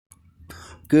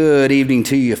Good evening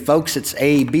to you, folks. It's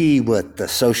AB with the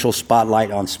Social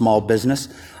Spotlight on Small Business,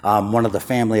 one of the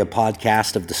family of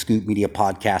podcasts of the Scoop Media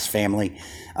podcast family.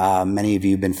 Many of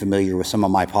you have been familiar with some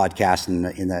of my podcasts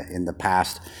in the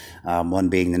past, one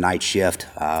being The Night Shift,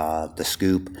 The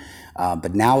Scoop.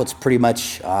 But now it's pretty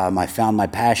much, I found my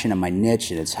passion and my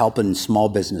niche, and it's helping small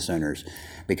business owners,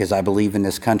 because I believe in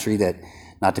this country that,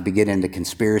 not to be get into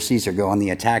conspiracies or go on the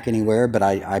attack anywhere, but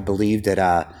I believe that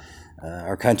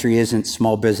our country isn't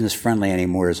small business friendly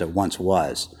anymore as it once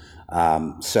was.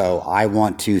 So I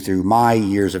want to, through my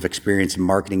years of experience in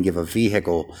marketing, give a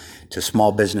vehicle to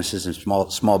small businesses and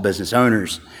small business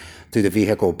owners through the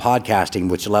vehicle of podcasting,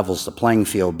 which levels the playing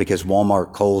field, because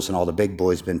Walmart, Kohl's, and all the big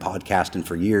boys have been podcasting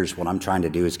for years. What I'm trying to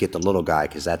do is get the little guy,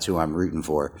 because that's who I'm rooting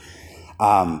for.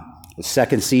 The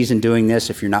second season doing this,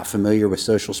 if you're not familiar with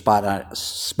Social Spotlight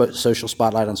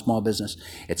on Small Business,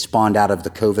 it spawned out of the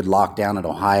COVID lockdown in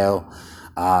Ohio.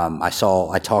 I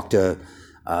talked to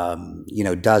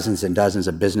dozens and dozens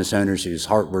of business owners whose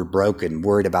heart were broken,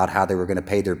 worried about how they were going to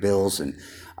pay their bills, and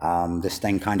this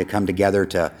thing kind of come together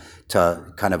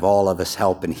to kind of all of us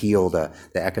help and heal the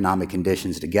economic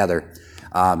conditions together.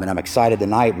 And I'm excited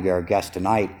tonight. We got our guest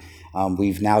tonight.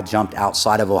 We've now jumped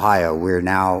outside of Ohio. We're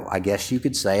now, I guess you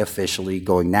could say, officially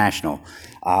going national.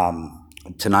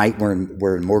 Tonight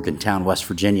we're in Morgantown, West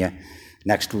Virginia.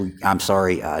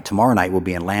 Tomorrow night we'll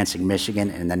be in Lansing, Michigan,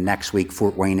 and then next week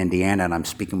Fort Wayne, Indiana. And I'm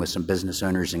speaking with some business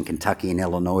owners in Kentucky and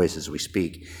Illinois as we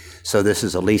speak. So this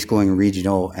is at least going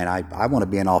regional, and I want to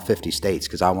be in all 50 states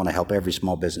because I want to help every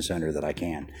small business owner that I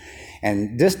can.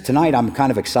 And tonight I'm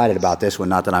kind of excited about this one.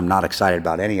 Not that I'm not excited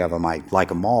about any of them. I like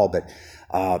them all, but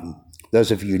those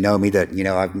of you who know me that,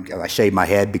 I shaved my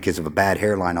head because of a bad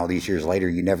hairline all these years later.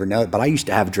 You never know it. But I used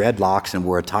to have dreadlocks and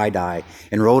wore a tie-dye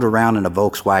and rode around in a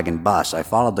Volkswagen bus. I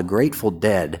followed the Grateful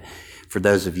Dead, for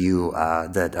those of you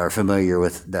that are familiar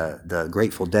with the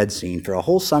Grateful Dead scene, for a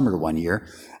whole summer one year.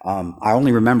 I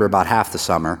only remember about half the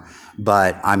summer,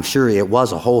 but I'm sure it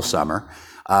was a whole summer.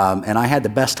 And I had the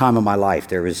best time of my life.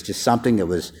 There was just something that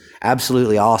was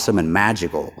absolutely awesome and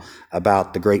magical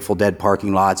about the Grateful Dead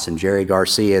parking lots and Jerry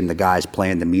Garcia and the guys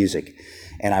playing the music.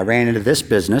 And I ran into this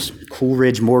business, Cool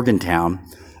Ridge Morgantown,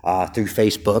 through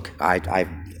Facebook. I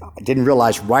didn't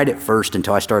realize right at first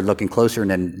until I started looking closer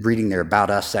and then reading their About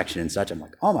Us section and such. I'm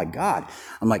like, oh my God.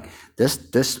 I'm like, this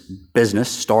business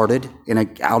started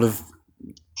out of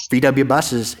VW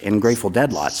buses and Grateful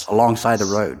Dead lots alongside the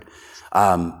road.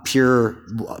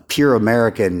 Pure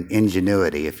American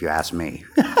ingenuity, if you ask me.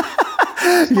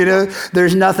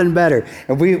 There's nothing better.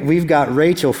 And we've got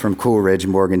Rachel from Cool Ridge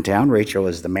Morgantown. Rachel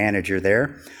is the manager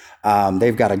there.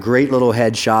 They've got a great little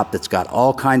head shop that's got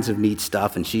all kinds of neat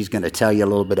stuff, and she's going to tell you a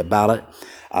little bit about it.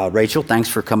 Rachel, thanks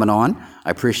for coming on.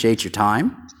 I appreciate your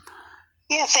time.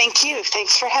 Yeah, thank you.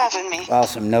 Thanks for having me.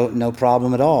 Awesome. No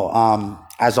problem at all.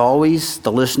 As always,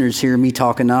 the listeners hear me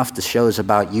talk enough. The show is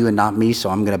about you and not me,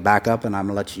 so I'm going to back up and I'm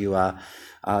going to let you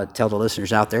tell the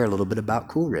listeners out there a little bit about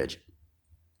Cool Ridge.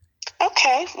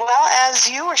 Okay. Well, as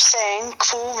you were saying,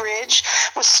 Cool Ridge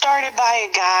was started by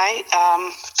a guy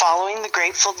following the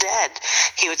Grateful Dead.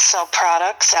 He would sell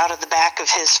products out of the back of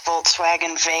his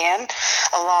Volkswagen van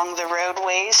along the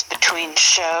roadways between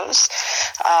shows.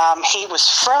 He was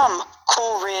from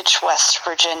Cool Ridge, West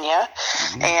Virginia,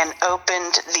 and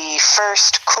opened the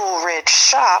first Cool Ridge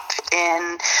shop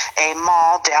in a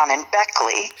mall down in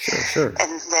Beckley. Sure.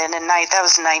 And then that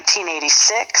was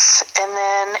 1986. And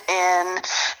then in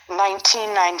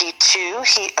 1992,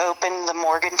 he opened the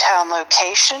Morgantown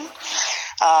location.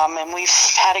 And we've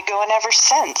had it going ever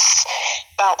since.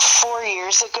 About 4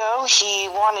 years ago, he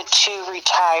wanted to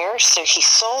retire, so he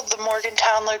sold the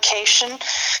Morgantown location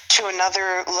to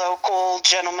another local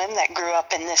gentleman that grew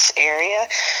up in this area,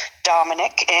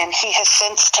 Dominic, and he has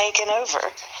since taken over.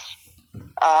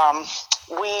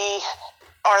 We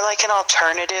are like an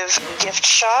alternative gift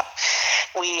shop.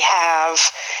 We have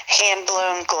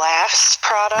hand-blown glass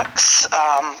products,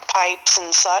 pipes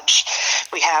and such.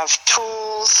 We have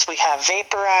tools, we have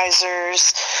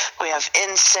vaporizers, we have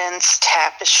incense,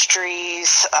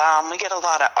 tapestries. We get a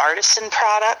lot of artisan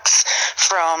products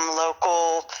from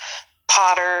local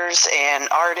potters and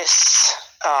artists,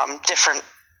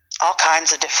 all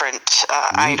kinds of different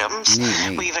items.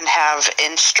 We even have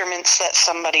instruments that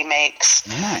somebody makes.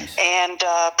 Nice. And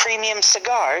premium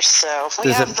cigars. So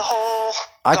we have the whole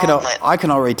gauntlet. I can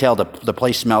already tell the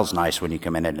place smells nice when you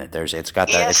come in, isn't it? It's got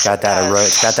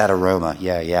that aroma.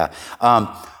 Yeah.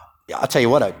 I'll tell you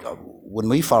what. When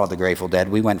we followed the Grateful Dead,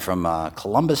 we went from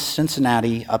Columbus,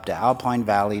 Cincinnati, up to Alpine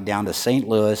Valley, down to St.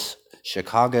 Louis,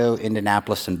 Chicago,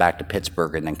 Indianapolis, and back to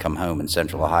Pittsburgh, and then come home in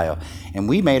Central Ohio. And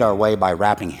we made our way by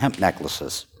wrapping hemp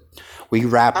necklaces We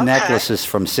wrapped Okay. necklaces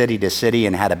from city to city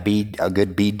and had a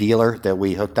good bead dealer that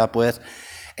we hooked up with.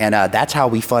 And that's how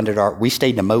we funded we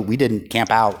stayed in we didn't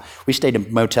camp out. We stayed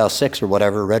in Motel 6 or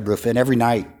whatever, Red Roof Inn every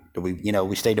night.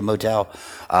 We stayed in a motel.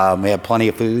 We had plenty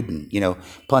of food and,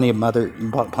 plenty of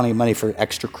money for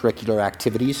extracurricular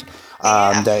activities.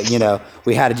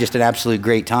 We had just an absolute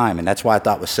great time. And that's why I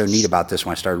thought was so neat about this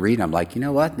when I started reading. I'm like, you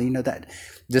know what? That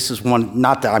this is one,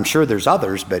 not that I'm sure there's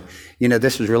others, but,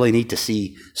 this was really neat to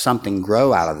see something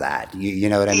grow out of that. You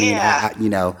know what I mean?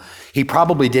 Yeah. He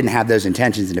probably didn't have those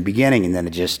intentions in the beginning, and then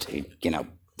it just, it got,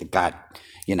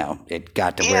 it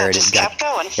got to where it just got, kept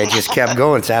going. it just kept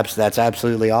going. That's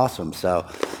absolutely awesome. So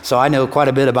I know quite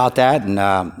a bit about that, and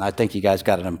I think you guys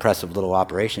got an impressive little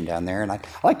operation down there. And I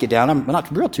like you down. I'm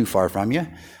not real too far from you,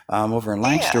 over in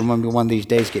Lancaster. Yeah. When we one of these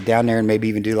days get down there and maybe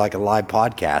even do like a live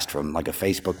podcast from like a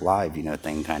Facebook Live,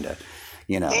 thing, kind of.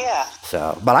 Yeah.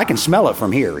 So, but I can smell it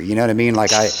from here. You know what I mean?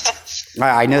 Like I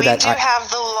know We that. do have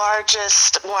the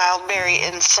largest wild berry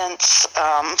incense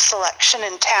selection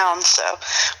in town, so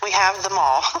we have them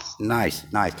all. Nice.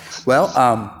 Well,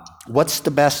 what's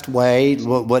the best way?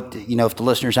 What if the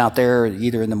listeners out there,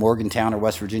 either in the Morgantown or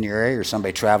West Virginia area, or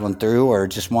somebody traveling through, or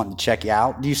just wanting to check you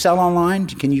out, do you sell online?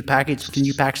 Can you pack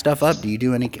stuff up? Do you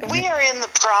do any? We are in the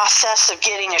process of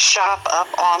getting a shop up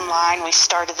online. We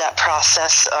started that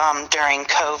process during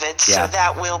COVID, so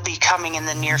that will be coming in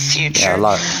the near future.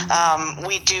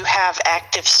 We do have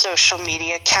active social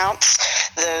media accounts.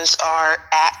 Those are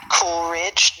at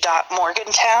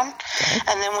coolridge.morgantown. Okay.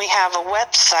 And then we have a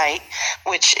website,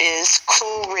 which is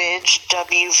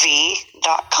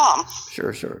coolridgewv.com.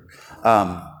 Sure.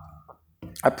 I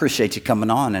appreciate you coming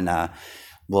on, and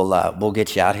we'll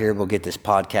get you out here. We'll get this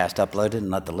podcast uploaded and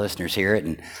let the listeners hear it.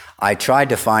 And I tried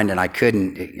to find, and I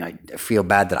couldn't. I feel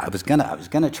bad that I was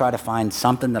gonna try to find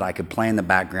something that I could play in the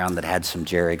background that had some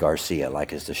Jerry Garcia,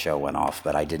 like as the show went off,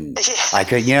 but I didn't. I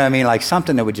could, like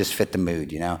something that would just fit the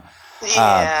mood, Yeah.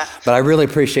 But I really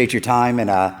appreciate your time, and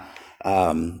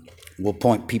we'll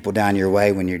point people down your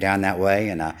way when you're down that way.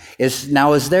 And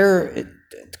is there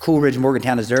Coolridge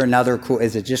Morgantown? Is there another cool?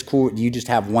 Is it just cool? Do you just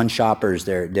have one shop, or is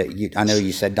there? I know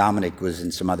you said Dominic was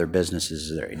in some other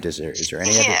businesses. Is there any other?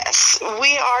 Yes,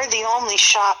 we are the only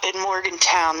shop in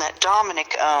Morgantown that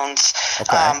Dominic owns.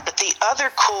 Okay. But the other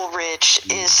Coolridge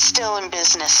is still in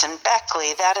business in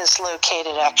Beckley. That is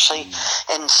located actually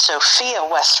in Sophia,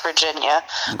 West Virginia,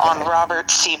 on Robert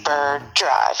C. Byrd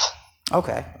Drive.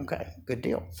 Okay, good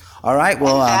deal. All right,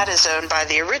 well, and that is owned by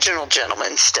the original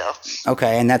gentleman still.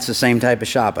 Okay, and that's the same type of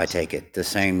shop, I take it. The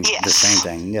same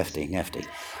thing. Nifty.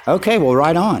 Okay, well,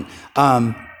 right on.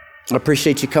 I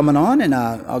appreciate you coming on, and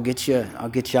I'll get you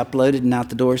uploaded and out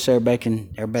the door so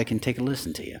everybody can take a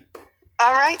listen to you.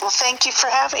 All right. Well, thank you for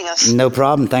having us. No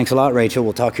problem. Thanks a lot, Rachel.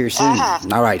 We'll talk here soon.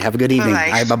 All right. Have a good evening.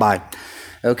 Bye-bye. All right. Bye-bye.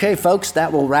 Okay, folks,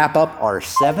 that will wrap up our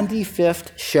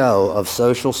 75th show of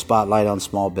Social Spotlight on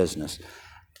Small Business.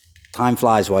 Time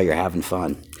flies while you're having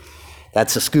fun.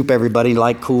 That's the scoop, everybody.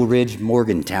 Like Coolridge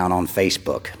Morgantown on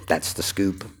Facebook. That's the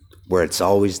scoop, where it's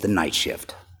always the night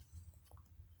shift.